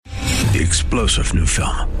The explosive new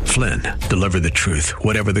film, Flynn, deliver the truth,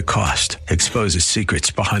 whatever the cost, exposes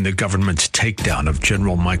secrets behind the government's takedown of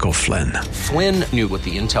General Michael Flynn. Flynn knew what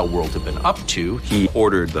the intel world had been up to. He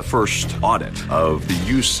ordered the first audit of the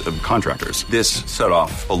use of contractors. This set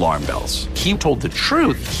off alarm bells. He told the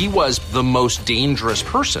truth. He was the most dangerous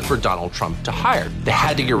person for Donald Trump to hire. They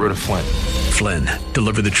had to get rid of Flynn. Flynn,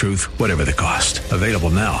 deliver the truth, whatever the cost. Available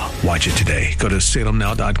now. Watch it today. Go to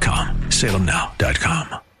salemnow.com.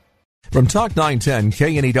 salemnow.com. From Talk 910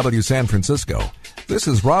 KNEW San Francisco, this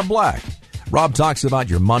is Rob Black. Rob talks about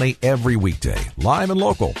your money every weekday, live and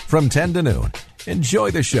local, from 10 to noon.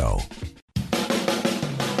 Enjoy the show.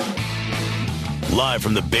 Live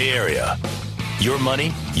from the Bay Area, your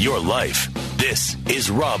money, your life. This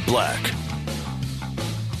is Rob Black.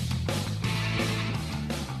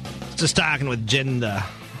 Just talking with Jen, the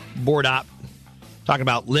board op, talking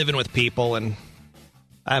about living with people, and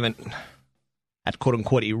I haven't had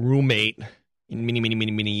quote-unquote a roommate in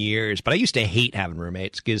many years, but I used to hate having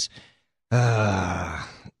roommates because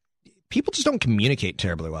people just don't communicate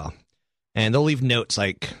terribly well. And they'll leave notes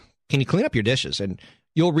like, can you clean up your dishes? And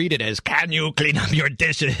you'll read it as, can you clean up your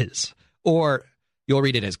dishes? Or you'll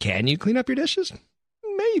read it as, can you clean up your dishes?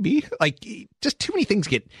 Maybe. Like, just too many things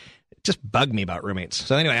just bug me about roommates.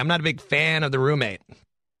 So anyway, I'm not a big fan of the roommate.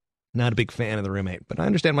 Not a big fan of the roommate, but I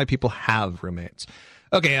understand why people have roommates.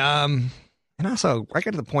 Okay, and also, I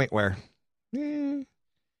got to the point where,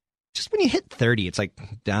 just when you hit 30, it's like,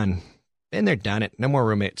 done. Been there, done it. No more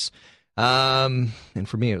roommates. And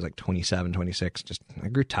for me, it was like 27, 26. I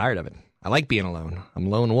grew tired of it. I like being alone. I'm a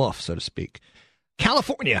lone wolf, so to speak.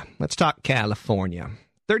 California. Let's talk California.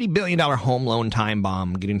 $30 billion home loan time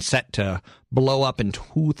bomb getting set to blow up in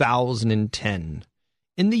 2010.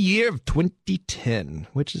 In the year of 2010,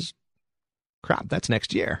 which is, crap, that's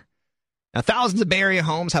next year. Now, thousands of Bay Area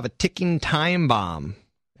homes have a ticking time bomb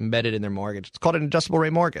embedded in their mortgage. It's called an adjustable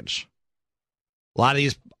rate mortgage. A lot of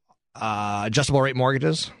these adjustable rate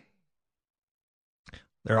mortgages,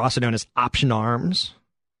 they're also known as option arms,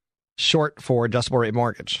 short for adjustable rate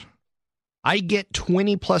mortgage. I get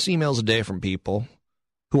 20 plus emails a day from people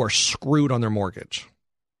who are screwed on their mortgage,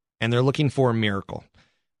 and they're looking for a miracle,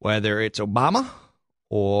 whether it's Obama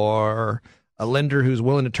or a lender who's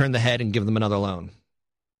willing to turn the head and give them another loan.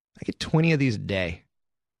 I get 20 of these a day.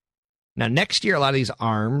 Now, next year, a lot of these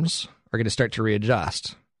arms are going to start to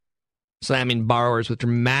readjust. So that means borrowers with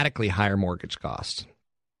dramatically higher mortgage costs.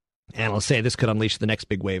 And let's say this could unleash the next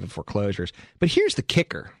big wave of foreclosures. But here's the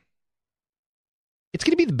kicker. It's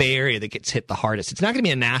going to be the Bay Area that gets hit the hardest. It's not going to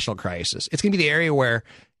be a national crisis. It's going to be the area where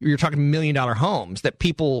you're talking $1 million homes that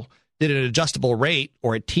people did an adjustable rate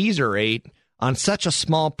or a teaser rate on such a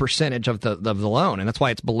small percentage of the loan. And that's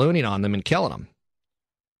why it's ballooning on them and killing them.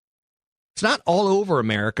 It's not all over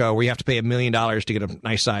America where you have to pay $1 million to get a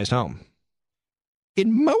nice-sized home.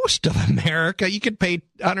 In most of America, you could pay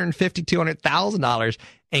 $150,000, $200,000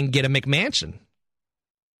 and get a McMansion.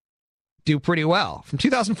 Do pretty well. From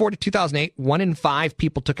 2004 to 2008, 1 in 5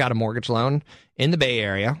 people took out a mortgage loan in the Bay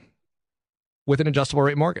Area with an adjustable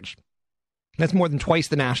rate mortgage. That's more than twice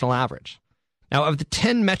the national average. Now, of the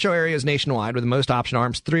 10 metro areas nationwide with the most option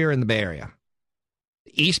arms, 3 are in the Bay Area.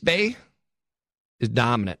 The East Bay is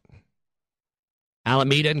dominant.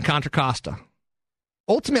 Alameda and Contra Costa.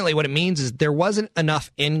 Ultimately, what it means is there wasn't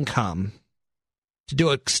enough income to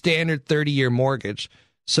do a standard 30-year mortgage.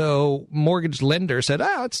 So mortgage lenders said,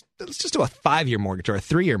 let's just do a 5-year mortgage or a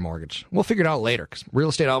 3-year mortgage. We'll figure it out later because real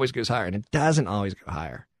estate always goes higher, and it doesn't always go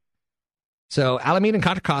higher. So Alameda and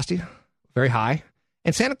Contra Costa, very high.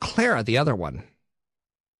 And Santa Clara, the other one.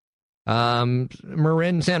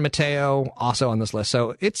 Marin, San Mateo, also on this list.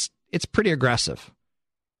 So it's pretty aggressive.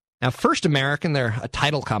 Now, First American, they're a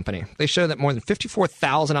title company. They show that more than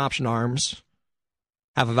 54,000 option arms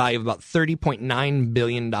have a value of about $30.9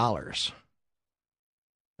 billion. That's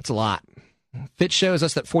a lot. Fitch shows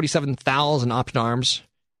us that 47,000 option arms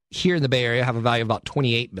here in the Bay Area have a value of about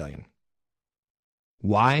 $28 billion.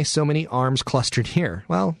 Why so many arms clustered here?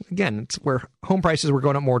 Well, again, it's where home prices were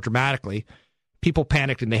going up more dramatically. People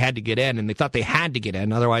panicked and they had to get in, and they thought they had to get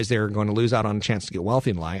in. Otherwise, they were going to lose out on a chance to get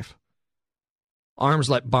wealthy in life.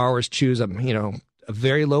 Arms let borrowers choose a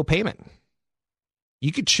very low payment.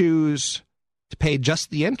 You could choose to pay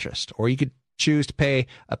just the interest, or you could choose to pay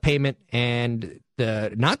a payment and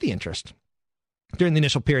not the interest. During the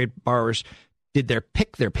initial period, borrowers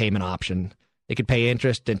pick their payment option. They could pay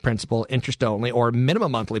interest and principal, interest only, or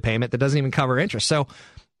minimum monthly payment that doesn't even cover interest. So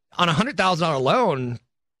on a $100,000 loan,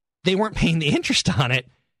 they weren't paying the interest on it.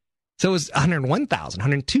 So it was $101,000,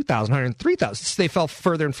 $102,000, $103,000. So they fell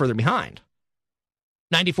further and further behind.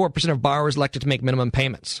 94% of borrowers elected to make minimum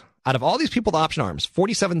payments. Out of all these people with option arms,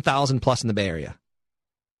 47,000 plus in the Bay Area,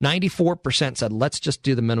 94% said, let's just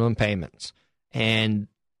do the minimum payments. And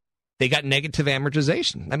they got negative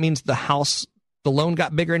amortization. That means the loan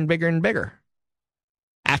got bigger and bigger and bigger.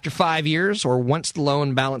 After 5 years, or once the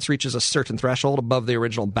loan balance reaches a certain threshold above the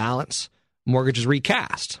original balance, mortgage is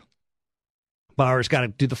recast. Borrowers got to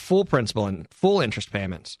do the full principal and full interest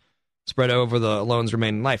payments spread over the loan's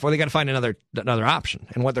remaining life, or they got to find another option.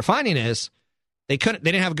 And what they're finding is they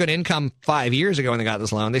didn't have good income 5 years ago when they got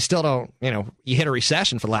this loan. They still don't, you hit a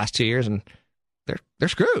recession for the last 2 years and they're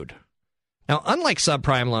screwed. Now, unlike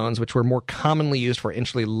subprime loans, which were more commonly used for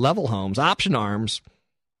entry level homes, option arms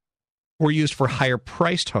were used for higher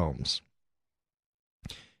priced homes.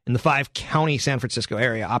 In the 5-county San Francisco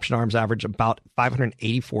area, option arms average about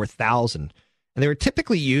 $584,000, and they were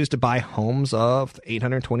typically used to buy homes of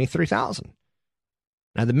 $823,000.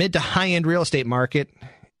 Now, the mid to high-end real estate market,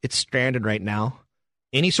 it's stranded right now.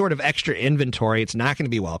 Any sort of extra inventory, it's not going to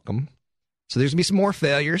be welcome. So there's going to be some more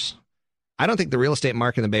failures. I don't think the real estate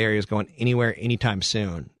market in the Bay Area is going anywhere anytime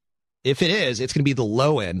soon. If it is, it's going to be the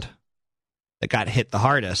low end that got hit the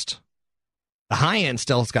hardest. The high end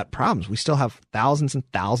still has got problems. We still have thousands and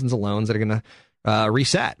thousands of loans that are going to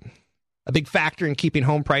reset. A big factor in keeping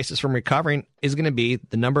home prices from recovering is going to be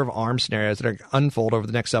the number of arm scenarios that are going to unfold over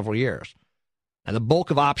the next several years. And the bulk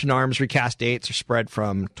of option arms recast dates are spread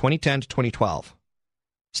from 2010 to 2012.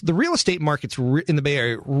 So the real estate markets in the Bay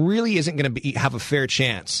Area really isn't going to have a fair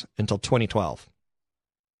chance until 2012.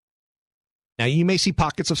 Now, you may see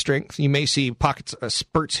pockets of strength. You may see pockets of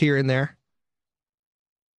spurts here and there.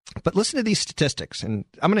 But listen to these statistics, and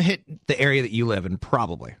I'm going to hit the area that you live in,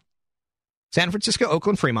 probably. San Francisco,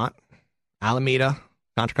 Oakland, Fremont, Alameda,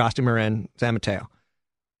 Contra Costa, Marin, San Mateo.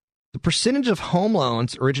 The percentage of home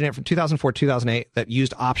loans originated from 2004 to 2008 that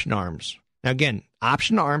used option arms. Now, again,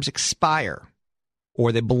 option arms expire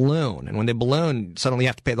or they balloon. And when they balloon, suddenly you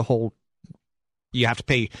have to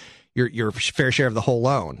pay your fair share of the whole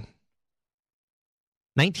loan.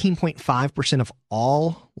 19.5% of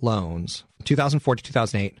all loans from 2004 to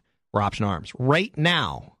 2008 were option arms. Right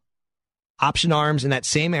now, option arms in that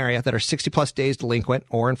same area that are 60-plus days delinquent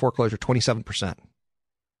or in foreclosure, 27%.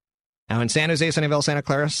 Now, in San Jose, Sunnyvale, Santa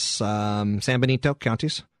Clara, San Benito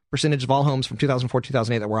counties, percentage of all homes from 2004 to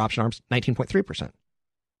 2008 that were option arms, 19.3%.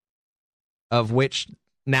 Of which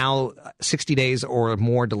now 60 days or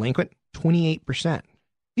more delinquent, 28%.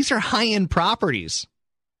 These are high-end properties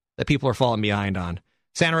that people are falling behind on.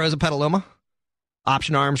 Santa Rosa, Petaluma,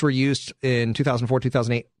 option arms were used in 2004,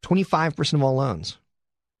 2008, 25% of all loans.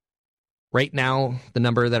 Right now, the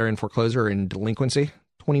number that are in foreclosure or in delinquency,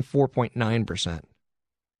 24.9%.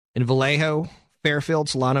 In Vallejo, Fairfield,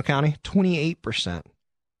 Solano County, 28%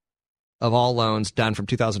 of all loans done from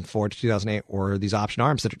 2004 to 2008 were these option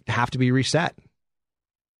arms that have to be reset.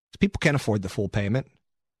 So people can't afford the full payment.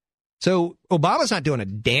 So Obama's not doing a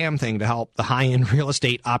damn thing to help the high-end real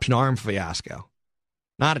estate option arm fiasco.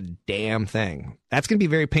 Not a damn thing. That's going to be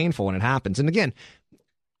very painful when it happens. And again,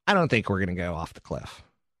 I don't think we're going to go off the cliff.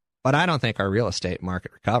 But I don't think our real estate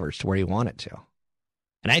market recovers to where you want it to.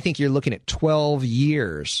 And I think you're looking at 12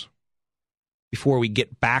 years before we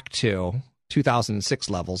get back to 2006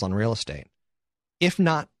 levels on real estate. If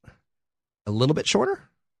not a little bit shorter,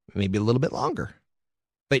 maybe a little bit longer.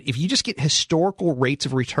 But if you just get historical rates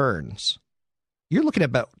of returns, you're looking at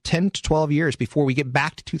about 10 to 12 years before we get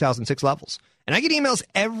back to 2006 levels. And I get emails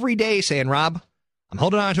every day saying, Rob, I'm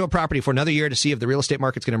holding on to a property for another year to see if the real estate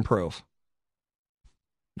market's going to improve.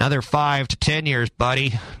 Another 5 to 10 years,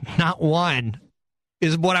 buddy. Not one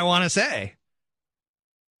is what I want to say.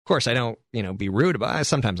 Of course, I don't, be rude about it.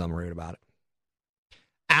 Sometimes I'm rude about it.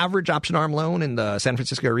 Average option arm loan in the San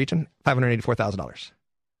Francisco region, $584,000.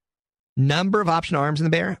 Number of option arms in the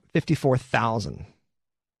Bay Area, 54,000.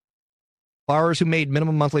 Borrowers who made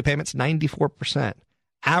minimum monthly payments, 94%.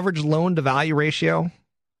 Average loan to value ratio,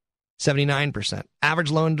 79%.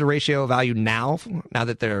 Average loan to ratio value now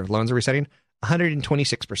that their loans are resetting,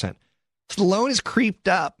 126%. So the loan is creeped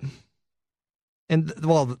up. And,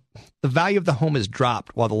 the value of the home is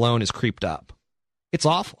dropped while the loan is creeped up. It's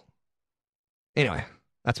awful. Anyway,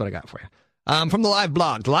 that's what I got for you. From the live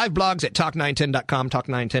blog. The live blog's at talk910.com,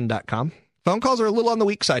 talk910.com. Phone calls are a little on the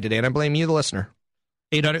weak side today, and I blame you, the listener.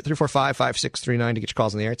 800-345-5639 to get your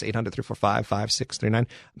calls in the air. It's 800-345-5639. I'm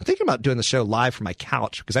thinking about doing the show live from my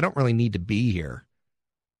couch because I don't really need to be here.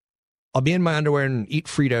 I'll be in my underwear and eat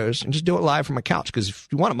Fritos and just do it live from my couch because if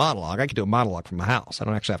you want a monologue, I could do a monologue from my house. I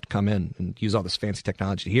don't actually have to come in and use all this fancy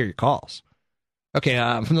technology to hear your calls. Okay,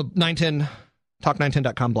 from the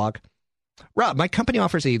talk910.com blog. Rob, my company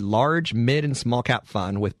offers a large, mid, and small cap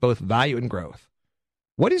fund with both value and growth.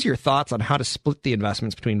 What is your thoughts on how to split the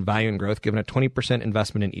investments between value and growth, given a 20%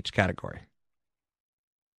 investment in each category?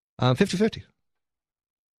 50-50.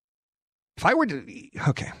 If I were to,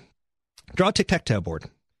 draw a tic-tac-toe board.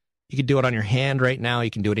 You can do it on your hand right now.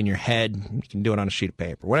 You can do it in your head. You can do it on a sheet of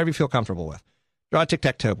paper, whatever you feel comfortable with. Draw a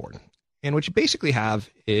tic-tac-toe board. And what you basically have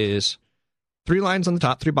is 3 lines on the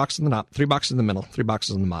top, 3 boxes on the top, 3 boxes in the middle, 3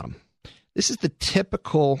 boxes on the bottom. This is the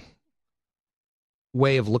typical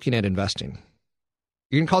way of looking at investing.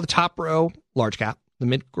 You can call the top row large cap, the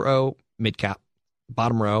mid row mid cap,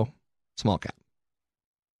 bottom row small cap.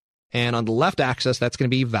 And on the left axis, that's going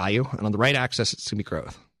to be value. And on the right axis, it's going to be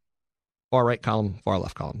growth. Far right column, far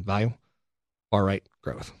left column, value. Far right,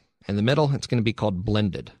 growth. In the middle, it's going to be called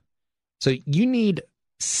blended. So you need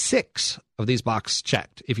 6 of these boxes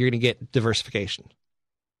checked if you're going to get diversification.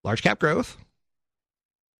 Large cap growth,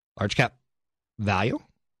 large cap value,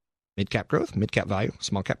 mid cap growth, mid cap value,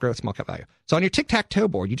 small cap growth, small cap value. So on your tic-tac-toe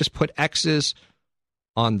board, you just put X's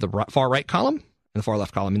on the far right column and the far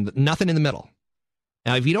left column, and nothing in the middle.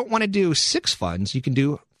 Now, if you don't want to do 6 funds, you can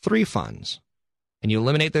do 3 funds. And you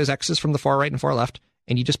eliminate those X's from the far right and far left,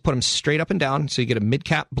 and you just put them straight up and down, so you get a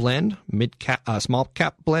mid-cap blend, small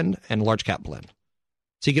cap blend, and large cap blend.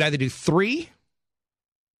 So you can either do 3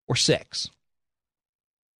 or 6.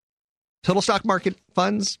 Total stock market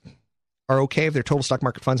funds are okay if they're total stock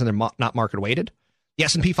market funds and they're not market weighted. The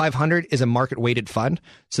S&P 500 is a market weighted fund.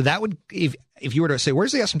 So that would, if you were to say,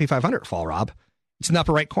 where's the S&P 500 fall, Rob? It's in the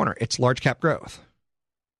upper right corner. It's large cap growth.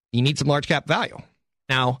 You need some large cap value.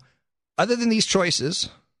 Now, other than these choices,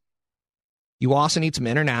 you also need some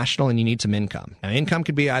international and you need some income. Now, income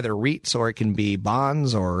could be either REITs or it can be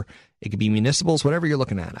bonds or it could be municipals, whatever you're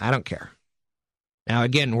looking at. I don't care. Now,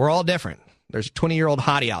 again, we're all different. There's a 20-year-old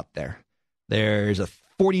hottie out there. There's a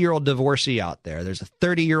 40-year-old divorcee out there. There's a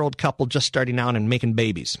 30-year-old couple just starting out and making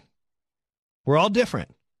babies. We're all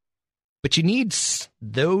different. But you need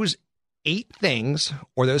those 8 things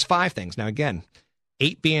or those 5 things. Now, again,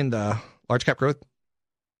 8 being the large cap growth,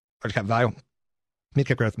 large cap value, mid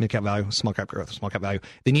cap growth, mid cap value, small cap growth, small cap value.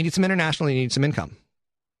 Then you need some international, you need some income.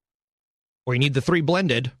 Or you need the 3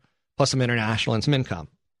 blended plus some international and some income.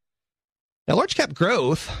 Now, large cap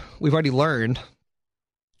growth, we've already learned,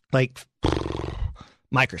 like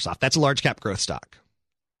Microsoft, that's a large cap growth stock.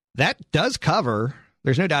 That does cover,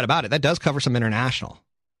 there's no doubt about it, that does cover some international.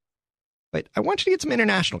 But I want you to get some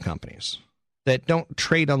international companies that don't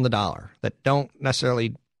trade on the dollar, that don't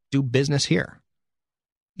necessarily do business here.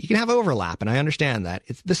 You can have overlap, and I understand that.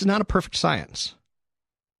 This is not a perfect science.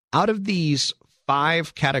 Out of these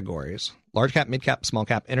 5 categories, large cap, mid cap, small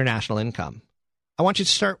cap, international, income, I want you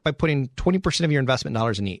to start by putting 20% of your investment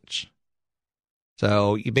dollars in each.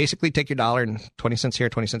 So you basically take your dollar and 20 cents here,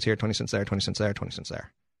 20 cents here, 20 cents there, 20 cents there, 20 cents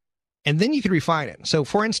there. And then you could refine it. So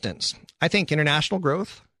for instance, I think international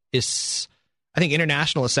is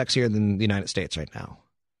sexier than the United States right now.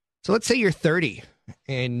 So let's say you're 30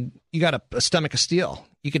 and you got a stomach of steel.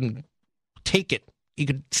 You can take it. You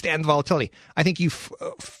could stand the volatility. I think you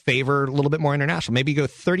favor a little bit more international. Maybe you go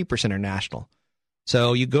 30% international.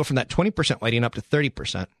 So you go from that 20% weighting up to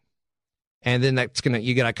 30%. And then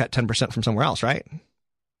you got to cut 10% from somewhere else, right?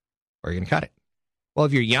 Or you're going to cut it. Well,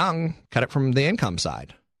 if you're young, cut it from the income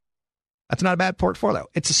side. That's not a bad portfolio.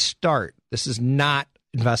 It's a start. This is not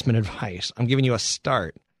investment advice. I'm giving you a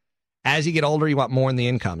start. As you get older, you want more on the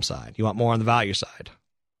income side. You want more on the value side.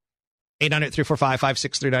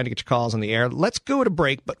 800-345-5639 to get your calls on the air. Let's go to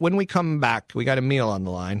break, but when we come back, we got Emil on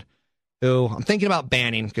the line, who I'm thinking about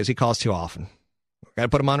banning because he calls too often. We've got to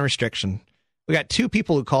put him on a restriction. We got 2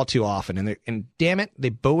 people who call too often, and damn it, they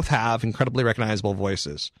both have incredibly recognizable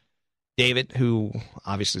voices. David, who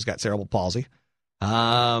obviously has got cerebral palsy,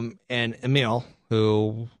 and Emil,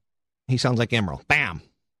 who he sounds like Emerald. Bam!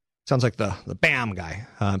 Sounds like the BAM guy.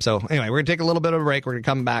 So anyway, we're going to take a little bit of a break. We're going to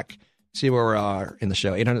come back, see where we are in the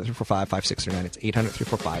show. 800-345-5639. It's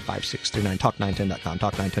 800-345-5639. Talk910.com.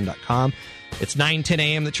 Talk910.com. It's 9:10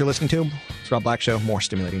 a.m. that you're listening to. It's Rob Black Show. More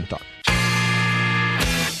stimulating talk.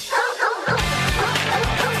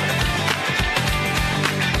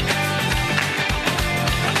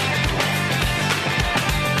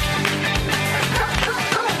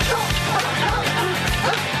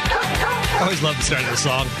 I always love the start of the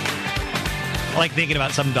song. I like thinking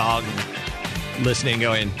about some dog listening,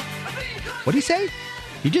 going, what did he say?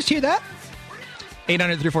 You just hear that?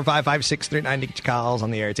 800-345-5639 to get your calls on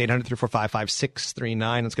the air. It's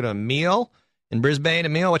 800-345-5639. Let's go to Emil in Brisbane.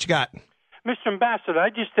 Emil, what you got? Mr. Ambassador, I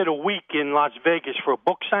just did a week in Las Vegas for a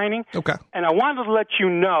book signing. Okay. And I wanted to let you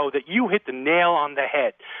know that you hit the nail on the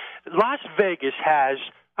head. Las Vegas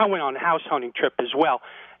I went on a house hunting trip as well.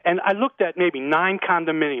 And I looked at maybe 9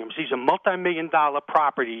 condominiums. These are multi-million-dollar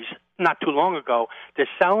properties not too long ago. They're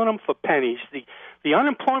selling them for pennies. The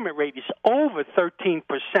unemployment rate is over 13%.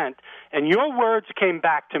 And your words came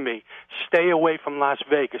back to me, stay away from Las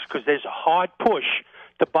Vegas, because there's a hard push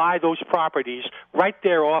to buy those properties right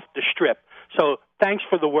there off the Strip. So thanks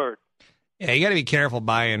for the word. Yeah, you got to be careful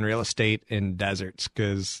buying real estate in deserts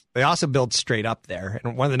because they also build straight up there.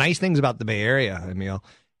 And one of the nice things about the Bay Area, Emil,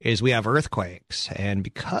 is we have earthquakes. And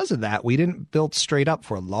because of that, we didn't build straight up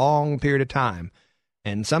for a long period of time.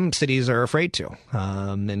 And some cities are afraid to.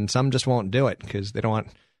 And some just won't do it because they don't want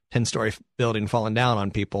 10-story building falling down on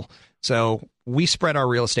people. So we spread our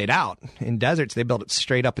real estate out. In deserts, they build it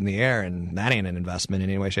straight up in the air, and that ain't an investment in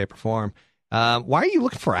any way, shape, or form. Why are you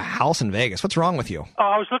looking for a house in Vegas? What's wrong with you?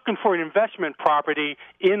 I was looking for an investment property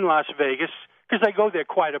in Las Vegas because I go there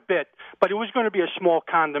quite a bit. But it was going to be a small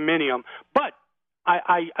condominium. But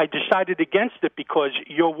I decided against it because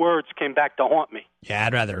your words came back to haunt me. Yeah,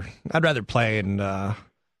 I'd rather play and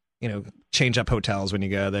change up hotels when you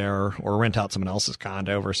go there, or rent out someone else's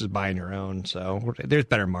condo versus buying your own. So there's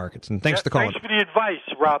better markets. And thanks for the call. Thanks for the advice,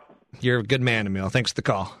 Rob. You're a good man, Emil. Thanks for the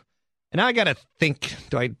call. And now I got to think,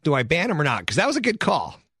 do I ban him or not? Because that was a good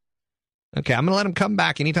call. Okay, I'm going to let him come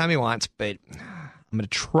back anytime he wants, but I'm going to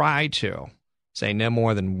try to say no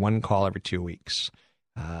more than one call every 2 weeks.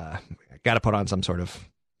 I got to put on some sort of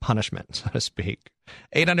punishment, so to speak.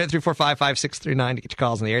 800-345-5639 to get your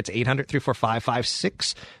calls on the air. It's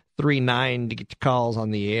 800-345-5639 to get your calls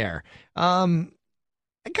on the air. I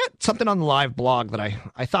got something on the live blog that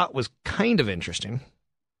I thought was kind of interesting.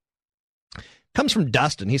 Comes from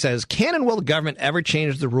Dustin. He says, can and will the government ever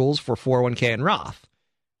change the rules for 401k and Roth?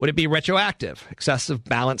 Would it be retroactive? Excessive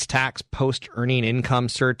balance tax, post-earning income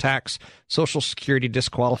surtax, Social Security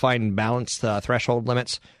disqualifying balance threshold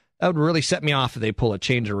limits? That would really set me off if they pull a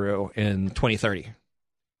change-a-roo in 2030.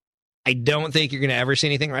 I don't think you're going to ever see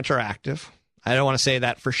anything retroactive. I don't want to say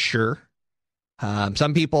that for sure.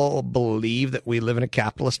 Some people believe that we live in a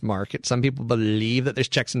capitalist market. Some people believe that there's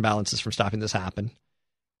checks and balances from stopping this happen.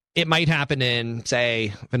 It might happen in,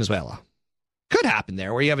 say, Venezuela. Could happen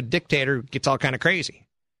there, where you have a dictator who gets all kind of crazy.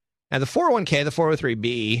 Now, the 401k, the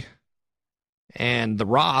 403b, and the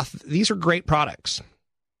Roth, these are great products.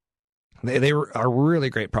 They are really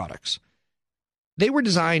great products. They were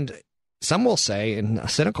designed, some will say, in a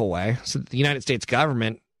cynical way, so that the United States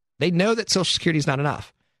government, they know that Social Security is not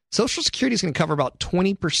enough. Social Security is going to cover about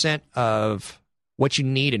 20% of what you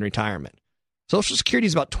need in retirement. Social Security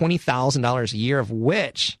is about $20,000 a year, of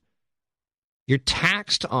which you're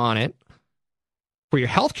taxed on it. For your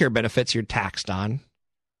health care benefits, you're taxed on.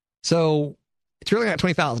 So it's really not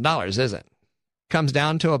 $20,000, is it? Comes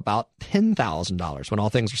down to about $10,000 when all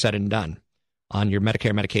things are said and done on your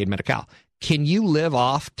Medicare, Medicaid, Medi-Cal. Can you live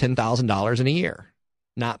off $10,000 in a year?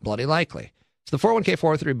 Not bloody likely. So the 401k,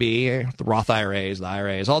 403b, the Roth IRAs, the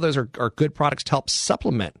IRAs, all those are good products to help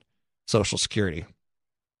supplement Social Security.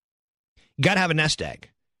 You got to have a nest egg.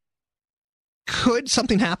 Could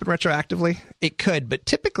something happen retroactively? It could, but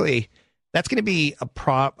typically that's going to be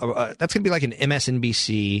that's going to be like an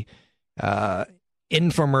MSNBC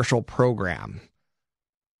infomercial program.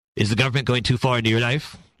 Is the government going too far into your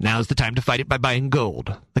life? Now's the time to fight it by buying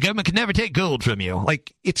gold. The government can never take gold from you.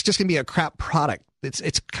 Like, it's just going to be a crap product.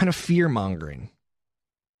 It's kind of fear-mongering.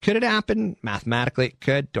 Could it happen? Mathematically, it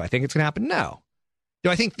could. Do I think it's going to happen? No. Do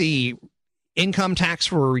I think the income tax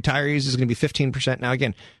for retirees is going to be 15%? Now,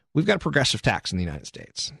 again, we've got a progressive tax in the United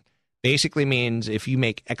States. Basically means if you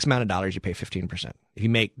make X amount of dollars, you pay 15%. If you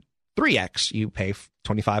make 3X, you pay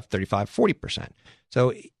 25, 35, 40%.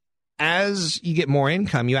 So as you get more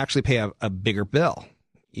income, you actually pay a bigger bill,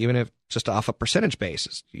 even if just off a percentage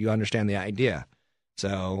basis. You understand the idea.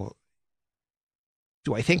 So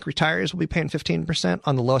do I think retirees will be paying 15%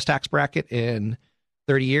 on the lowest tax bracket in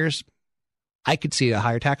 30 years? I could see a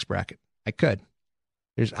higher tax bracket. I could.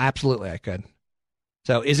 I could.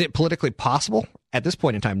 So is it politically possible? At this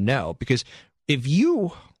point in time, no. Because if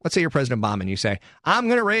you, let's say you're President Obama and you say, I'm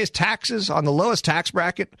going to raise taxes on the lowest tax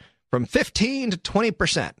bracket from 15 to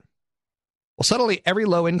 20%. Well, suddenly every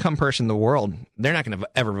low-income person in the world, they're not going to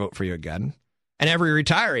ever vote for you again. And every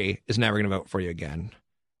retiree is never going to vote for you again.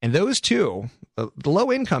 And those two, the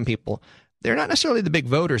low-income people, they're not necessarily the big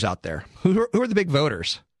voters out there. Who are the big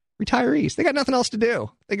voters? Retirees. They got nothing else to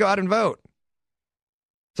do. They go out and vote.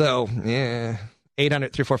 So, yeah,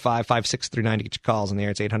 800-345-5639 to get your calls in the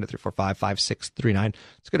air. It's 800-345-5639.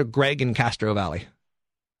 Let's go to Greg in Castro Valley.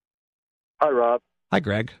 Hi, Rob. Hi,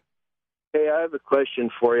 Greg. Hey, I have a question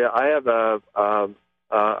for you. I have a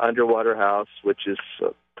underwater house, which is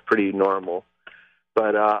pretty normal.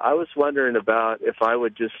 But I was wondering about if I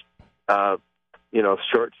would just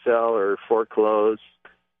short sell or foreclose,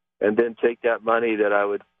 and then take that money that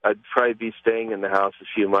I'd probably be staying in the house a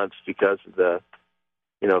few months because of the,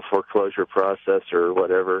 foreclosure process or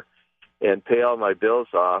whatever, and pay all my bills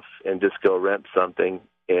off and just go rent something.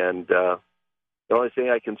 And the only thing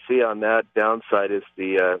I can see on that downside is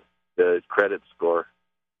the credit score.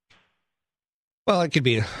 Well, it could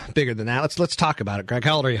be bigger than that. Let's talk about it, Greg.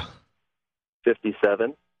 How old are you?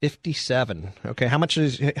 57. 57. Okay. How much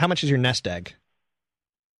is your nest egg?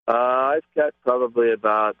 I've got probably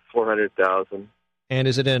about $400,000. And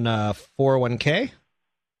is it in a 401k?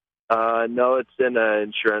 No, it's in an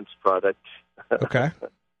insurance product. Okay,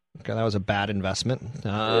 that was a bad investment.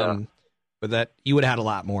 But that you would have had a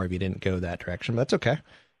lot more if you didn't go that direction. But that's okay.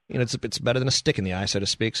 It's better than a stick in the eye, so to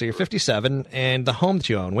speak. So you're 57, and the home that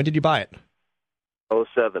you own, when did you buy it?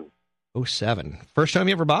 07. 07. First home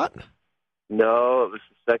you ever bought? No, it was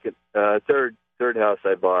the third house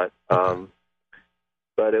I bought.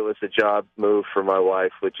 But it was a job move for my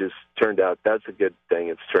wife, which has turned out, that's a good thing.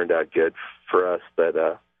 It's turned out good for us. But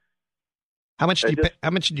how much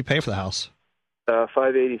did you pay for the house?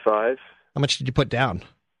 $585. How much did you put down?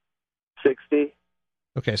 $60.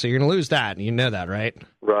 Okay, so you're going to lose that. You know that, right?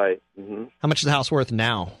 Right. Mm-hmm. How much is the house worth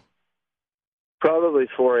now? Probably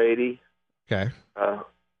 $480. Okay. I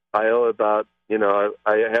owe about, I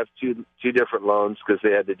have two different loans because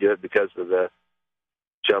they had to do it because of the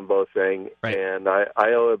jumbo thing, right. And I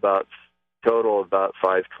owe about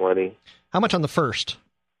 $520. How much on the first?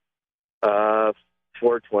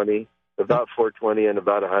 $420. About $420 and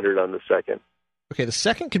about $100 on the second. Okay, the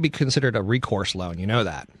second could be considered a recourse loan. You know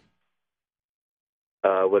that.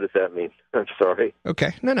 What does that mean? I'm sorry.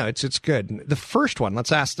 Okay, no, it's good. The first one.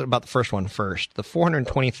 Let's ask about the first one first. The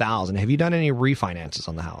 $420,000. Have you done any refinances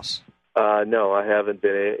on the house? No, I haven't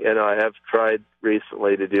been. I have tried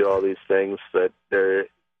recently to do all these things, but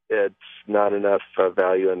it's not enough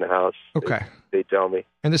value in the house. Okay. They tell me.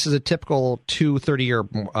 And this is a typical 2 30-year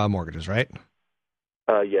mortgages, right?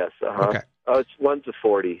 Yes. Uh-huh. Okay. One's a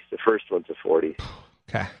 40. The first one's a 40.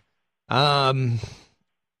 Okay.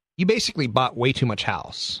 You basically bought way too much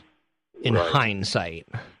house in hindsight.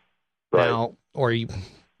 Right. Now,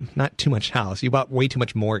 not too much house. You bought way too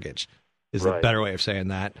much mortgage is the better way of saying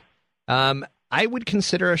that. I would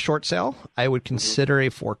consider a short sale. I would consider a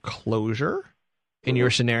foreclosure in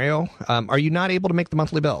your scenario. Are you not able to make the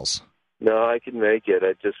monthly bills? No, I can make it.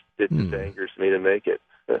 It just angers me to make it.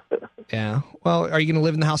 Yeah. Well, are you going to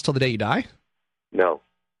live in the house till the day you die? No.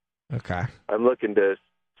 Okay. I'm looking to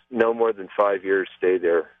no more than 5 years stay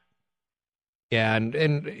there. Yeah,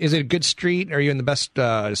 and is it a good street? Are you in the best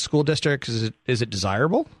school district? Is it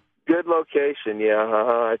desirable? Good location, yeah.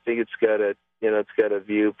 I think it's got a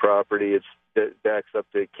view property. It backs up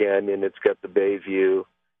to a canyon. It's got the bay view.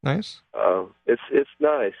 Nice. It's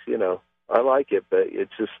nice, I like it, but it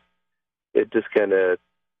just kind of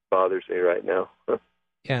bothers me right now.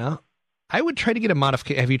 Yeah, I would try to get a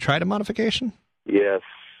modification. Have you tried a modification? Yes.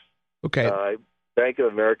 Okay. Bank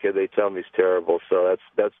of America, they tell me it's terrible. So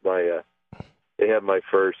that's my. They have my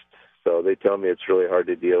first, so they tell me it's really hard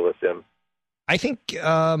to deal with them. I think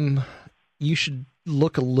you should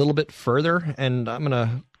look a little bit further, and I'm going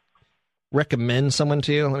to recommend someone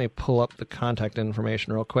to you. Let me pull up the contact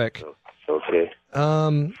information real quick. Okay.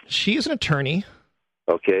 She is an attorney.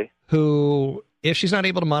 Okay. Who, if she's not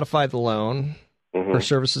able to modify the loan, her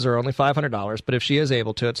services are only $500, but if she is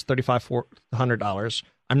able to, it's $3,500.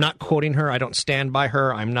 I'm not quoting her. I don't stand by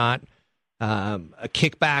her. I'm not a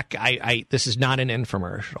kickback. This is not an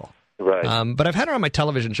infomercial. Right. But I've had her on my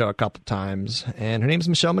television show a couple times, and her name is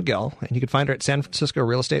Michelle McGill, and you can find her at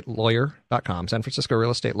SanFranciscoRealEstateLawyer.com,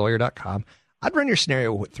 SanFranciscoRealEstateLawyer.com. I'd run your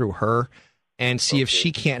scenario through her and see if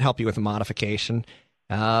she can't help you with a modification.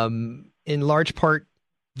 In large part,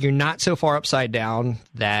 you're not so far upside down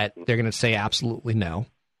that they're going to say absolutely no.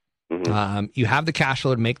 You have the cash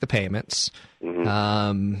flow to make the payments.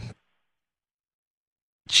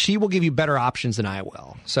 She will give you better options than I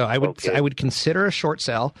will. So I would consider a short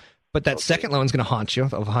sale, but that second loan is going to haunt you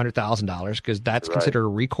of $100,000 because that's considered a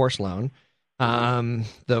recourse loan.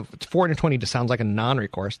 The 420 just sounds like a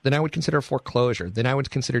non-recourse. Then I would consider foreclosure. Then I would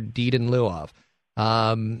consider deed in lieu of.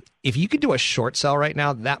 If you could do a short sale right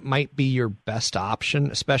now, that might be your best option,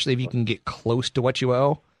 especially if you can get close to what you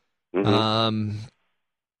owe.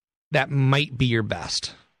 That might be your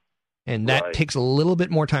best. And that takes a little bit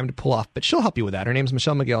more time to pull off, but she'll help you with that. Her name's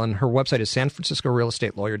Michelle McGill, and her website is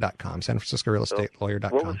SanFranciscoRealEstateLawyer.com,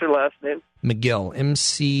 SanFranciscoRealEstateLawyer.com. What was her last name? McGill,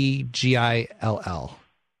 McGill.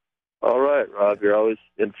 All right, Rob, you're always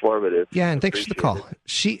informative. Yeah, and thanks for the call.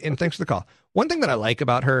 Thanks for the call. One thing that I like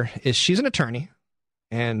about her is she's an attorney,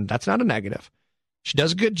 and that's not a negative. She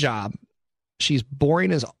does a good job. She's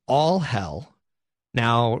boring as all hell.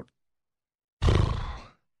 Now,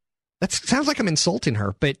 that sounds like I'm insulting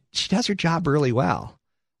her, but she does her job really well.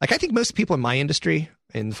 Like, I think most people in my industry,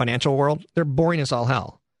 in the financial world, they're boring as all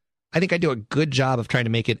hell. I think I do a good job of trying to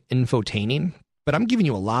make it infotaining, but I'm giving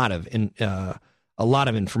you a lot of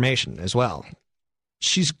information as well.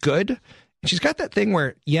 She's good. She's got that thing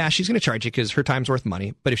where, yeah, she's going to charge you because her time's worth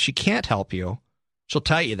money, but if she can't help you, she'll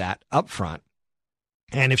tell you that up front.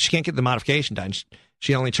 And if she can't get the modification done,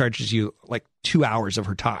 she only charges you like 2 hours of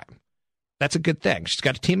her time. That's a good thing. She's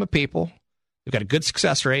got a team of people. They've got a good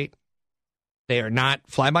success rate. They are not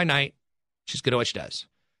fly-by-night. She's good at what she does.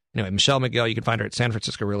 Anyway, Michelle McGill, you can find her at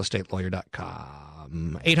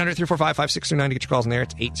sanfranciscorealestatelawyers.com. 800-345-5639 to get your calls in there.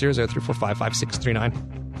 It's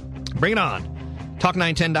 800-345-5639. Bring it on.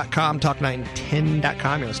 Talk910.com,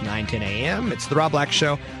 talk910.com. You're listening to 910 a.m. It's the Rob Black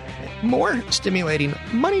Show. More stimulating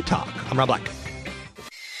money talk. I'm Rob Black.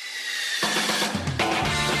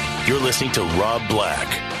 You're listening to Rob Black,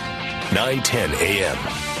 910 a.m.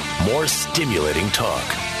 More stimulating talk.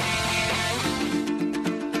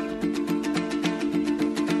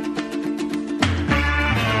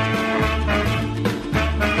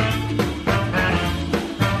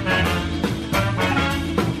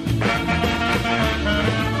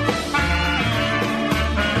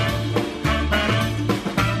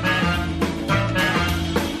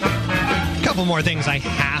 More things I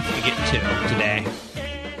have to get to today.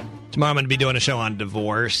 Tomorrow I'm going to be doing a show on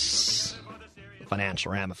divorce,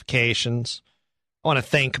 financial ramifications. I want to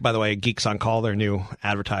thank, by the way, Geeks on Call, their new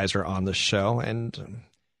advertiser on the show, and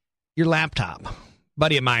your laptop. A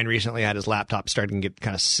buddy of mine recently had his laptop starting to get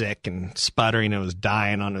kind of sick and sputtering and was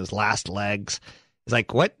dying on his last legs. He's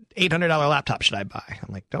like, what $800 laptop should I buy?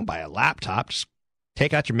 I'm like, don't buy a laptop. Just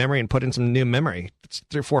take out your memory and put in some new memory. It's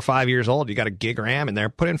 3, 4, 5 years old. You got a gig RAM in there.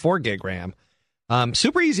 Put in 4 gig RAM.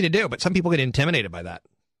 Super easy to do, but some people get intimidated by that.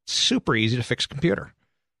 Super easy to fix a computer.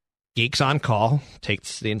 Geeks on Call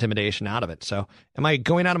takes the intimidation out of it. So am I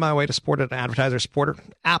going out of my way to support an advertiser supporter?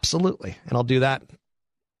 Absolutely. And I'll do that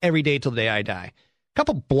every day till the day I die. A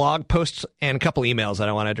couple blog posts and a couple emails that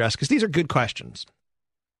I want to address because these are good questions.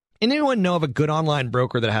 Anyone know of a good online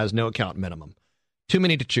broker that has no account minimum? Too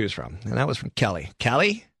many to choose from. And that was from Kelly.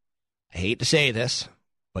 Kelly, I hate to say this,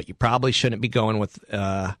 but you probably shouldn't be going with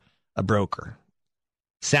a broker.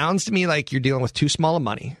 Sounds to me like you're dealing with too small of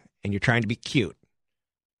money and you're trying to be cute.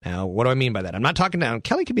 Now, what do I mean by that? I'm not talking down.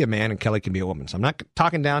 Kelly can be a man and Kelly can be a woman. So I'm not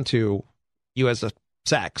talking down to you as a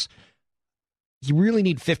sex. You really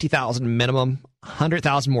need $50,000 minimum,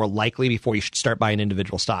 $100,000 more likely before you should start buying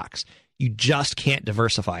individual stocks. You just can't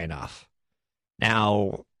diversify enough.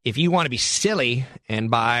 Now, if you want to be silly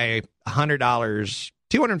and buy $100,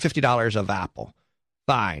 $250 of Apple,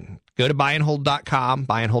 fine. Go to buyandhold.com,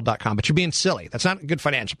 buyandhold.com, but you're being silly. That's not a good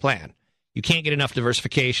financial plan. You can't get enough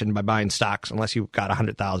diversification by buying stocks unless you've got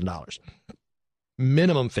 $100,000.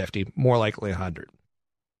 Minimum 50, more likely 100.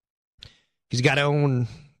 Because you got to own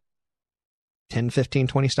 10, 15,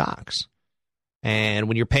 20 stocks. And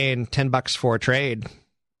when you're paying $10 for a trade,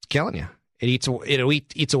 it's killing you. It eats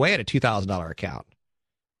away at a $2,000 account.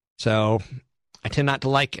 So I tend not to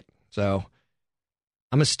like it. So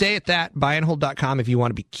I'm going to stay at that, buyandhold.com, if you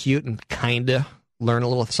want to be cute and kind of learn a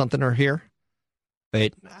little something or here.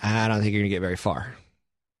 But I don't think you're going to get very far.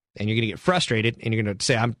 And you're going to get frustrated, and you're going to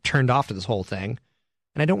say, I'm turned off to this whole thing.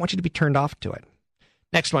 And I don't want you to be turned off to it.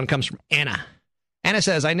 Next one comes from Anna. Anna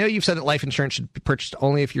says, I know you've said that life insurance should be purchased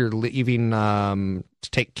only if you're leaving to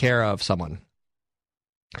take care of someone.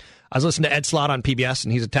 I was listening to Ed Slott on PBS,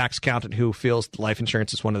 and he's a tax accountant who feels life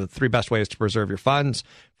insurance is one of the 3 best ways to preserve your funds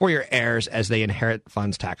for your heirs as they inherit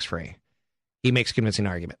funds tax-free. He makes a convincing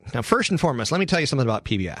argument. Now, first and foremost, let me tell you something about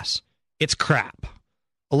PBS. It's crap.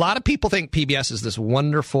 A lot of people think PBS is this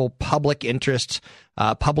wonderful public interest,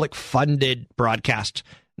 public-funded broadcast.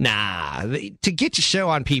 Nah, to get your show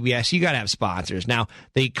on PBS, you got to have sponsors. Now,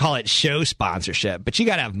 they call it show sponsorship, but you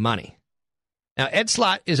got to have money. Now, Ed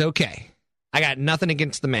Slott is okay. I got nothing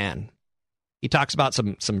against the man. He talks about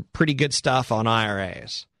some pretty good stuff on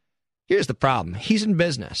IRAs. Here's the problem. He's in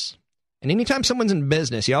business. And anytime someone's in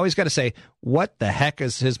business, you always got to say, what the heck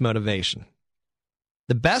is his motivation?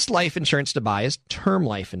 The best life insurance to buy is term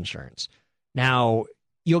life insurance. Now,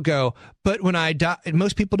 you'll go, but when I die,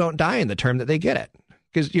 most people don't die in the term that they get it.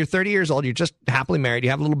 Because you're 30 years old, you're just happily married, you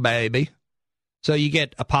have a little baby. So you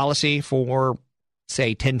get a policy for,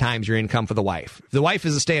 say, 10 times your income for the wife. If the wife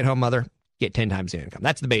is a stay-at-home mother, get 10 times the income.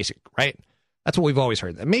 That's the basic, right? That's what we've always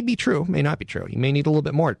heard. That may be true, may not be true. You may need a little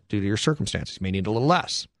bit more due to your circumstances. You may need a little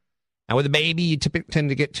less. Now, with a baby, you tend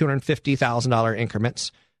to get $250,000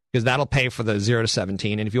 increments. because that'll pay for the 0 to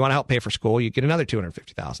 17. And if you want to help pay for school, you get another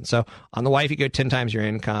 $250,000. So on the wife, you go 10 times your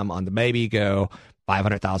income. On the baby, you go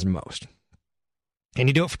 $500,000 most. And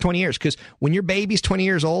you do it for 20 years, because when your baby's 20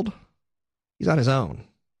 years old, he's on his own.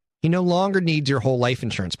 He no longer needs your whole life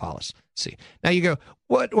insurance policy. Now you go,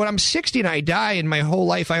 what? When I'm 60 and I die, and my whole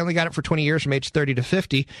life I only got it for 20 years from age 30 to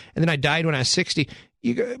 50, and then I died when I was 60.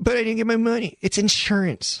 You go, but I didn't get my money. It's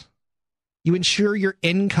insurance. You insure your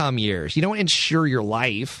income years. You don't insure your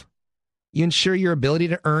life. You insure your ability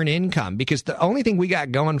to earn income, because the only thing we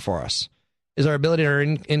got going for us is our ability to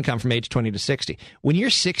earn income from age 20 to 60. When you're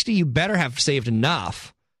 60, you better have saved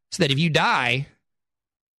enough so that if you die,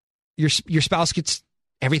 your spouse gets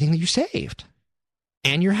everything that you saved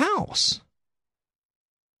and your house.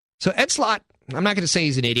 So Ed Slott, I'm not going to say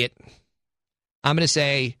he's an idiot. I'm going to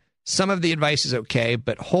say some of the advice is okay,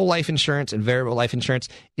 but whole life insurance and variable life insurance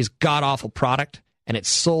is god-awful product, and it's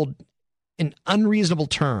sold in unreasonable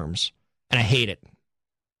terms, and I hate it.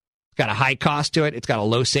 It's got a high cost to it. It's got a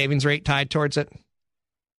low savings rate tied towards it.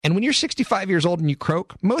 And when you're 65 years old and you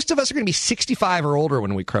croak, most of us are going to be 65 or older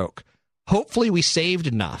when we croak. Hopefully we saved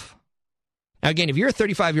enough. Now, again, if you're a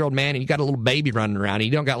 35-year-old man and you got a little baby running around and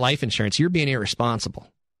you don't got life insurance, you're being irresponsible,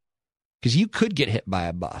 because you could get hit by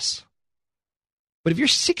a bus. But if you're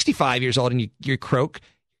 65 years old and you croak,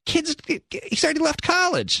 he's already left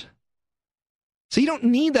college. So you don't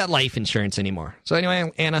need that life insurance anymore. So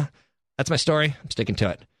anyway, Anna, that's my story. I'm sticking to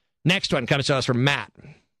it. Next one comes to us from Matt.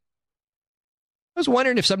 I was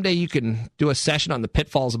wondering if someday you can do a session on the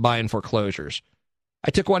pitfalls of buying foreclosures.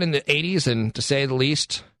 I took one in the 80s, and to say the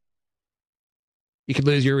least, you could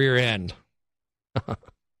lose your rear end.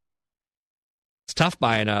 It's tough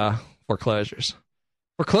buying foreclosures.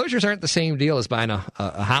 Foreclosures aren't the same deal as buying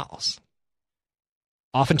a house.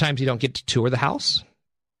 Oftentimes you don't get to tour the house.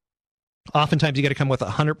 Oftentimes you got to come with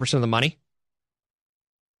 100% of the money.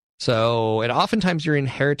 So, and oftentimes you're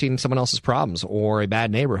inheriting someone else's problems or a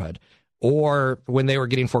bad neighborhood. Or when they were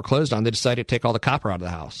getting foreclosed on, they decided to take all the copper out of the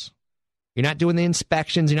house. You're not doing the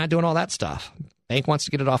inspections. You're not doing all that stuff. Bank wants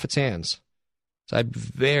to get it off its hands. So I'm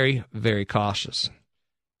very, very cautious.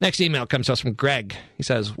 Next email comes to us from Greg. He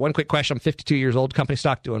says, one quick question. I'm 52 years old, company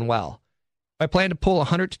stock doing well. If I plan to pull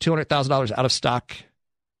 $100,000 to $200,000 out of stock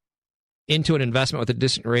into an investment with a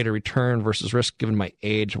decent rate of return versus risk given my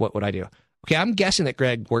age, what would I do? Okay, I'm guessing that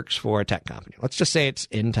Greg works for a tech company. Let's just say it's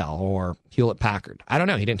Intel or Hewlett-Packard. I don't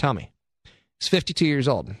know. He didn't tell me. He's 52 years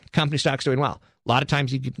old. Company stock's doing well. A lot of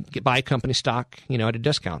times you can buy company stock, at a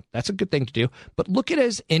discount. That's a good thing to do. But look at it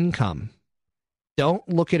as income. Don't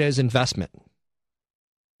look at it as investment.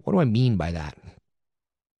 What do I mean by that?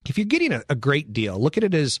 If you're getting a great deal, look at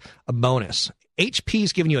it as a bonus. HP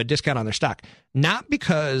is giving you a discount on their stock, not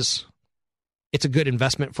because it's a good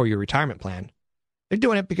investment for your retirement plan. They're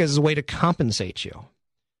doing it because it's a way to compensate you.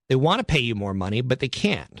 They want to pay you more money, but they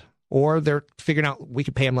can't. Or they're figuring out we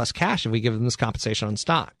could pay them less cash if we give them this compensation on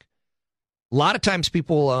stock. A lot of times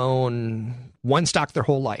people own one stock their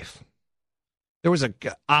whole life. There was an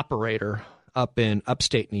operator up in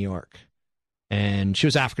upstate New York, and she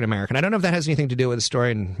was African American. I don't know if that has anything to do with the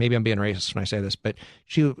story, and maybe I'm being racist when I say this, but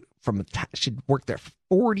she'd worked there for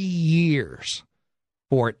 40 years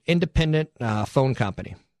for an independent phone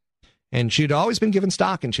company. And she'd always been given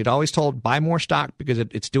stock, and she'd always told, buy more stock because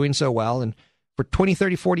it's doing so well. And for 20,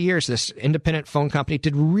 30, 40 years, this independent phone company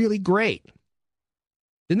did really great.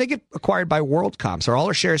 Then they get acquired by WorldCom, so all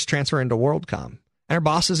her shares transfer into WorldCom. And her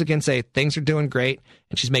bosses again say things are doing great,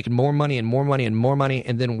 and she's making more money and more money and more money,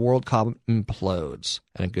 and then WorldCom implodes,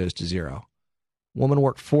 and it goes to zero. Woman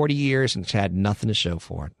worked 40 years, and she had nothing to show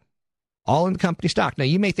for it. All in the company stock. Now,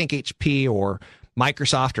 you may think HP or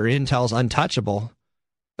Microsoft or Intel's untouchable,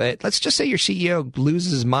 but let's just say your CEO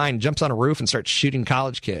loses his mind, jumps on a roof, and starts shooting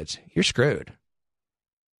college kids. You're screwed.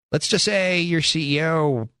 Let's just say your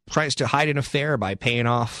CEO tries to hide an affair by paying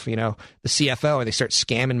off, the CFO, and they start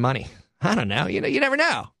scamming money. I don't know. You never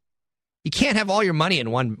know. You can't have all your money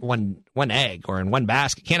in one egg or in one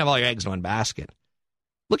basket. You can't have all your eggs in one basket.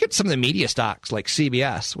 Look at some of the media stocks like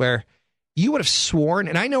CBS, where you would have sworn,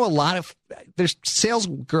 and I know there's sales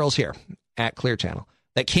girls here at Clear Channel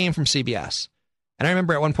that came from CBS. And I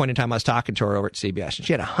remember at one point in time I was talking to her over at CBS, and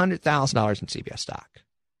she had $100,000 in CBS stock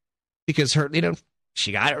because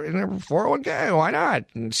she got it in her 401k. Why not?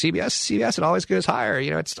 And CBS, it always goes higher.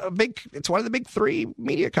 It's one of the big three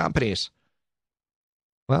media companies.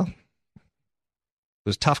 Well, it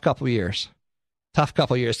was a tough couple of years.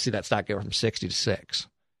 To see that stock go from 60 to 6.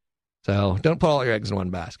 So don't put all your eggs in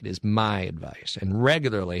one basket is my advice. And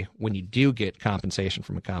regularly, when you do get compensation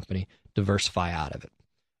from a company, diversify out of it.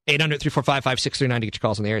 800-345-5639 to get your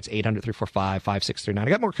calls on the air. It's 800-345-5639. I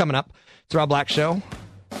got more coming up. It's the Rob Black Show.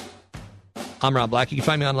 I'm Rob Black. You can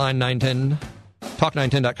find me online, 910,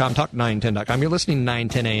 talk910.com, talk910.com. You're listening to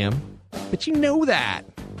 910 a.m., but you know that.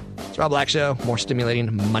 It's Rob Black Show, more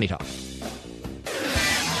stimulating money talk.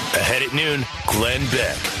 Ahead at noon, Glenn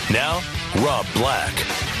Beck. Now, Rob Black.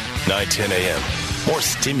 910 a.m., more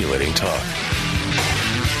stimulating talk.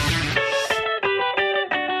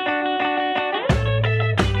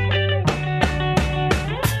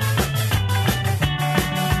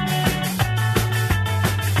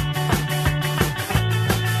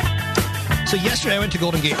 So yesterday I went to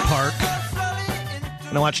Golden Gate Park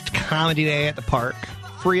and I watched Comedy Day at the park.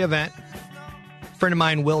 Free event. A friend of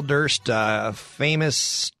mine, Will Durst,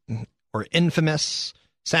 famous or infamous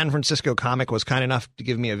San Francisco comic, was kind enough to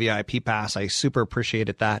give me a VIP pass. I super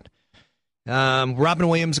appreciated that. Robin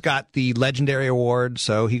Williams got the Legendary Award,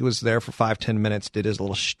 so he was there for 5-10 minutes, did his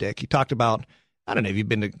little shtick. He talked about, I don't know if you've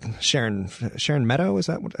been to Sharon Meadow, is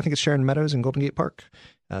that what? I think it's Sharon Meadows in Golden Gate Park.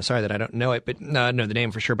 Sorry that I don't know it, but know the name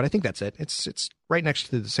for sure. But I think that's it. It's right next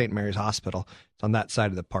to the St. Mary's Hospital. It's on that side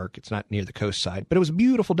of the park. It's not near the coast side. But it was a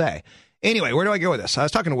beautiful day. Anyway, where do I go with this? I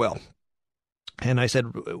was talking to Will, and I said,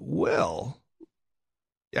 Will,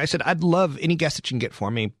 I'd love any guest that you can get for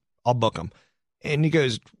me. I'll book them. And he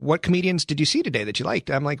goes, what comedians did you see today that you liked?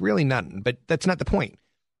 I'm like, really none. But that's not the point.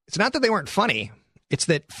 It's not that they weren't funny. It's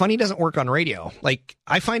that funny doesn't work on radio. Like,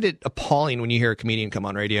 I find it appalling when you hear a comedian come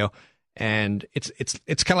on radio. And it's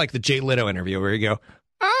kind of like the Jay Leno interview where you go,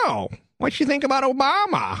 oh, what you think about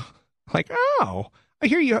Obama? Like, oh, I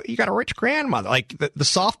hear you got a rich grandmother. Like the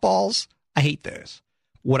softballs, I hate those.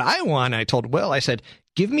 What I want, I told Will, I said,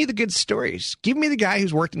 give me the good stories. Give me the guy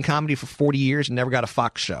who's worked in comedy for 40 years and never got a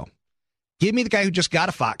Fox show. Give me the guy who just got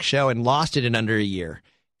a Fox show and lost it in under a year.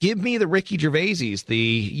 Give me the Ricky Gervaises, the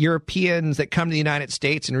Europeans that come to the United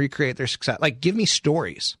States and recreate their success. Like, give me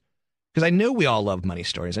stories. Because I know we all love money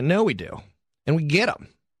stories. I know we do. And we get them.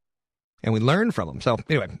 And we learn from them. So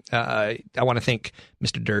anyway, I want to thank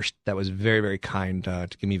Mr. Durst. That was very, very kind to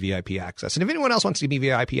give me VIP access. And if anyone else wants to give me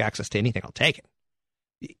VIP access to anything, I'll take it.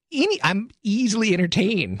 I'm easily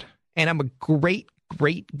entertained. And I'm a great,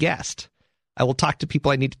 great guest. I will talk to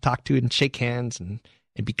people I need to talk to and shake hands and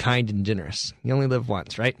be kind and generous. You only live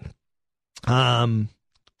once, right?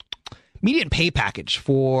 Median pay package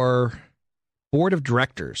for board of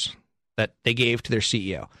directors that they gave to their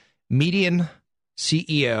CEO. Median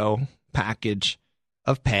CEO package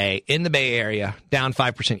of pay in the Bay Area, down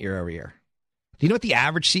 5% year over year. Do you know what the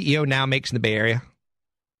average CEO now makes in the Bay Area?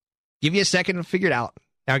 Give you a second to figure it out.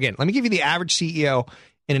 Now, again, let me give you the average CEO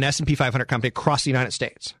in an S&P 500 company across the United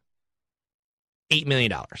States. $8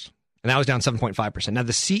 million. And that was down 7.5%. Now,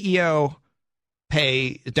 the CEO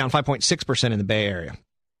pay is down 5.6% in the Bay Area.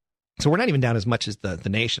 So we're not even down as much as the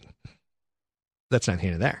nation. That's not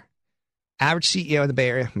here nor there. Average CEO in the Bay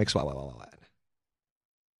Area makes what?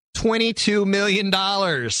 $22 million.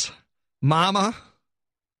 Mama,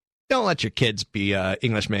 don't let your kids be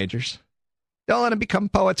English majors. Don't let them become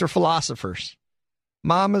poets or philosophers.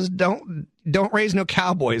 Mamas, don't raise no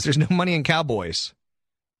cowboys. There's no money in cowboys.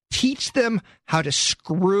 Teach them how to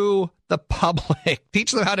screw the public.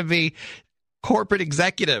 Teach them how to be corporate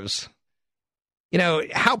executives. You know,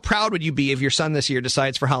 how proud would you be if your son this year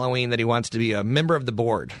decides for Halloween that he wants to be a member of the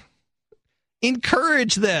board?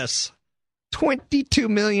 Encourage this. $22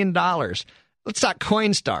 million. Let's talk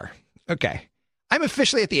Coinstar. Okay. I'm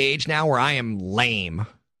officially at the age now where I am lame.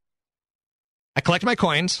 I collect my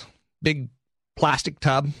coins, big plastic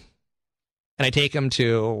tub, and I take them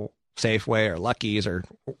to Safeway or Lucky's or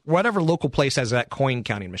whatever local place has that coin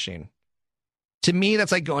counting machine. To me,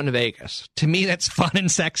 that's like going to Vegas. To me, that's fun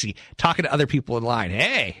and sexy. Talking to other people in line.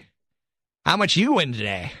 Hey, how much you win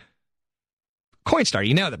today? Coinstar,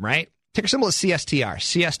 you know them, right? Ticker symbol is CSTR.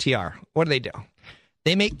 CSTR, what do?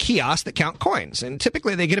 They make kiosks that count coins, and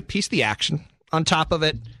typically they get a piece of the action. On top of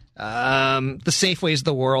it, the Safeways of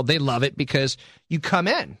the world, they love it because you come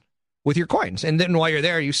in with your coins, and then while you're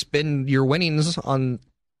there, you spend your winnings on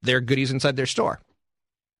their goodies inside their store.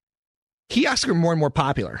 Kiosks are more and more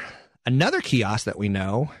popular. Another kiosk that we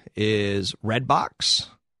know is Redbox.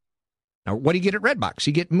 Now, what do you get at Redbox?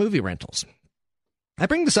 You get movie rentals. I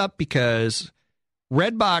bring this up because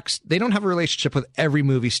Redbox, they don't have a relationship with every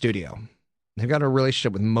movie studio. They've got a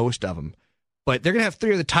relationship with most of them. But they're going to have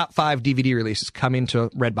 3 of the top 5 DVD releases come into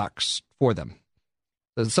Redbox for them.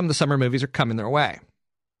 So some of the summer movies are coming their way.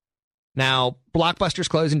 Now, Blockbuster's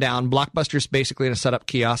closing down. Blockbuster's basically going to set up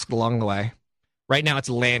kiosks along the way. Right now, it's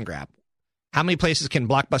a land grab. How many places can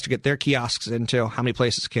Blockbuster get their kiosks into? How many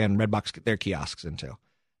places can Redbox get their kiosks into?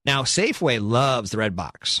 Now, Safeway loves the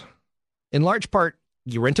Redbox. In large part,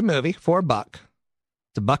 you rent a movie for $1.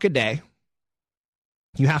 It's $1 a day.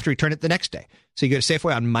 You have to return it the next day. So you go to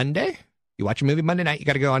Safeway on Monday, You watch a movie Monday night, you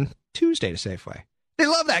got to go on Tuesday to Safeway. They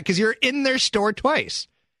love that because you're in their store twice.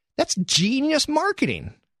 That's genius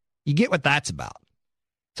marketing. You get what that's about.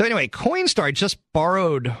 So anyway, Coinstar just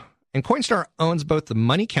borrowed, and Coinstar owns both the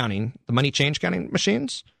money change counting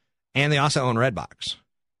machines, and they also own Redbox.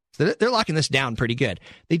 So they're locking this down pretty good.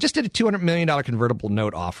 They just did a $200 million convertible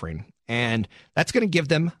note offering, and that's going to give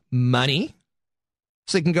them money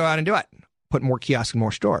so they can go out and do it. Put more kiosks in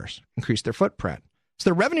more stores, increase their footprint. So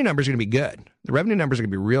their revenue numbers are going to be good. The revenue numbers are going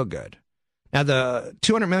to be real good. Now, the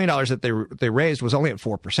 $200 million that they raised was only at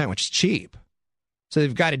 4%, which is cheap. So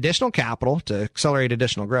they've got additional capital to accelerate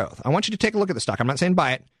additional growth. I want you to take a look at the stock. I'm not saying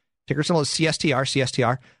buy it. Ticker symbol is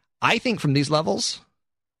CSTR. I think from these levels,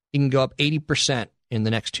 you can go up 80% in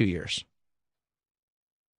the next 2 years.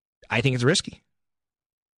 I think it's risky.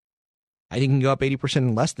 I think you can go up 80%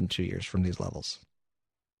 in less than 2 years from these levels.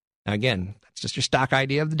 Now, again, that's just your stock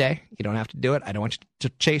idea of the day. You don't have to do it. I don't want you to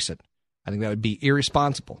chase it. I think that would be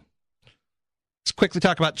irresponsible. Let's quickly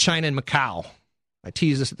talk about China and Macau. I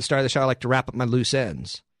teased this at the start of the show. I like to wrap up my loose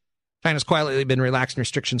ends. China's quietly been relaxing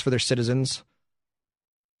restrictions for their citizens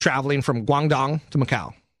traveling from Guangdong to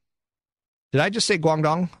Macau. Did I just say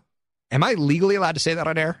Guangdong? Am I legally allowed to say that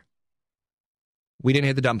on air? We didn't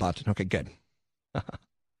hit the dumb button. Okay, good.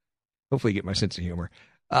 Hopefully you get my sense of humor.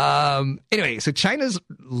 Anyway, so China's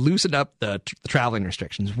loosened up the traveling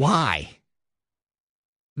restrictions. Why?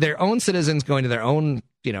 Their own citizens going to their own,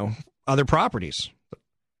 other properties.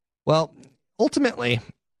 Well, ultimately,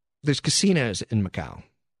 there's casinos in Macau.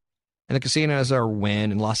 And the casinos are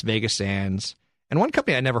Wynn and Las Vegas Sands. And one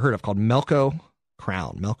company I never heard of called Melco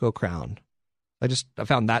Crown. I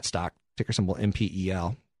found that stock, ticker symbol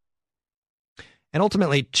MPEL. And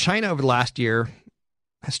ultimately, China over the last year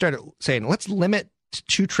has started saying, let's limit to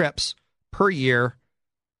 2 trips per year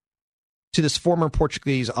to this former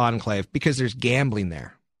Portuguese enclave because there's gambling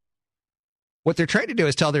there. What they're trying to do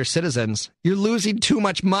is tell their citizens, you're losing too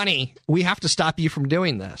much money. We have to stop you from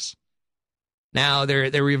doing this. Now,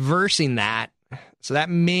 they're reversing that. So that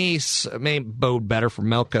may bode better for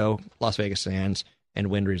Melco, Las Vegas Sands,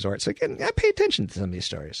 and Wynn Resorts. So again, I pay attention to some of these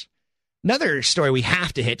stories. Another story we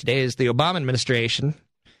have to hit today is the Obama administration.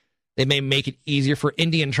 They may make it easier for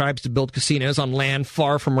Indian tribes to build casinos on land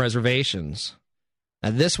far from reservations.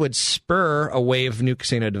 Now, this would spur a wave of new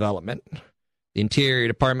casino development. The Interior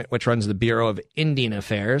Department, which runs the Bureau of Indian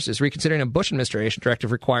Affairs, is reconsidering a Bush administration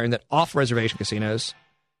directive requiring that off-reservation casinos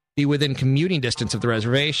be within commuting distance of the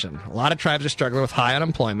reservation. A lot of tribes are struggling with high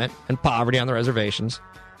unemployment and poverty on the reservations.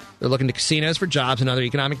 They're looking to casinos for jobs and other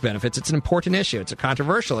economic benefits. It's an important issue. It's a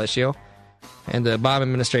controversial issue. And the Obama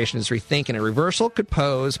administration is rethinking a reversal could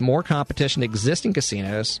pose more competition to existing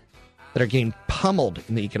casinos that are getting pummeled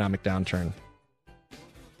in the economic downturn.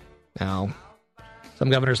 Now, some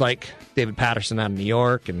governors like David Patterson out of New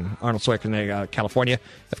York and Arnold Schwarzenegger out of California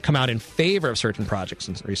have come out in favor of certain projects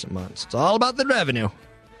in recent months. It's all about the revenue.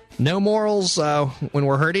 No morals when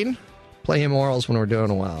we're hurting, plenty of morals when we're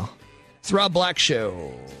doing well. It's the Rob Black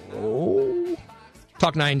Show.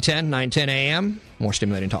 Talk 910 a.m. More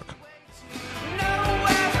stimulating talk.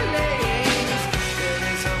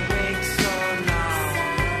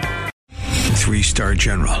 Three-star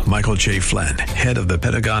General Michael J. Flynn, head of the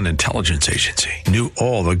Pentagon Intelligence Agency, knew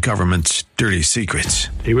all the government's dirty secrets.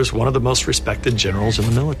 He was one of the most respected generals in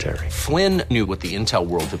the military. Flynn knew what the intel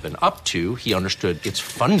world had been up to. He understood its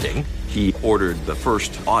funding. He ordered the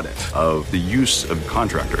first audit of the use of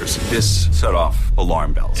contractors. This set off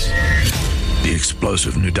alarm bells. The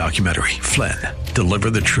explosive new documentary, Flynn,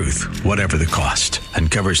 Deliver the Truth, Whatever the Cost,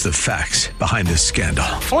 uncovers the facts behind this scandal.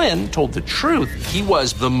 Flynn told the truth. He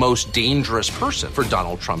was the most dangerous person for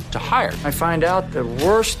Donald Trump to hire. I find out the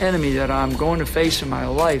worst enemy that I'm going to face in my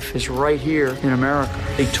life is right here in America.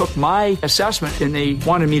 They took my assessment and they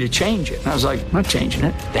wanted me to change it. And I was like, I'm not changing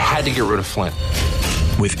it. They had to get rid of Flynn.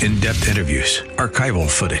 With in-depth interviews, archival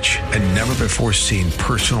footage, and never-before-seen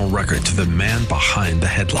personal records of the man behind the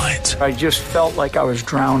headlines. I just felt like I was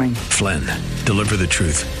drowning. Flynn, Deliver the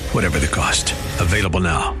Truth, Whatever the Cost. Available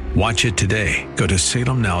now. Watch it today. Go to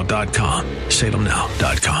salemnow.com.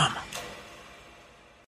 salemnow.com.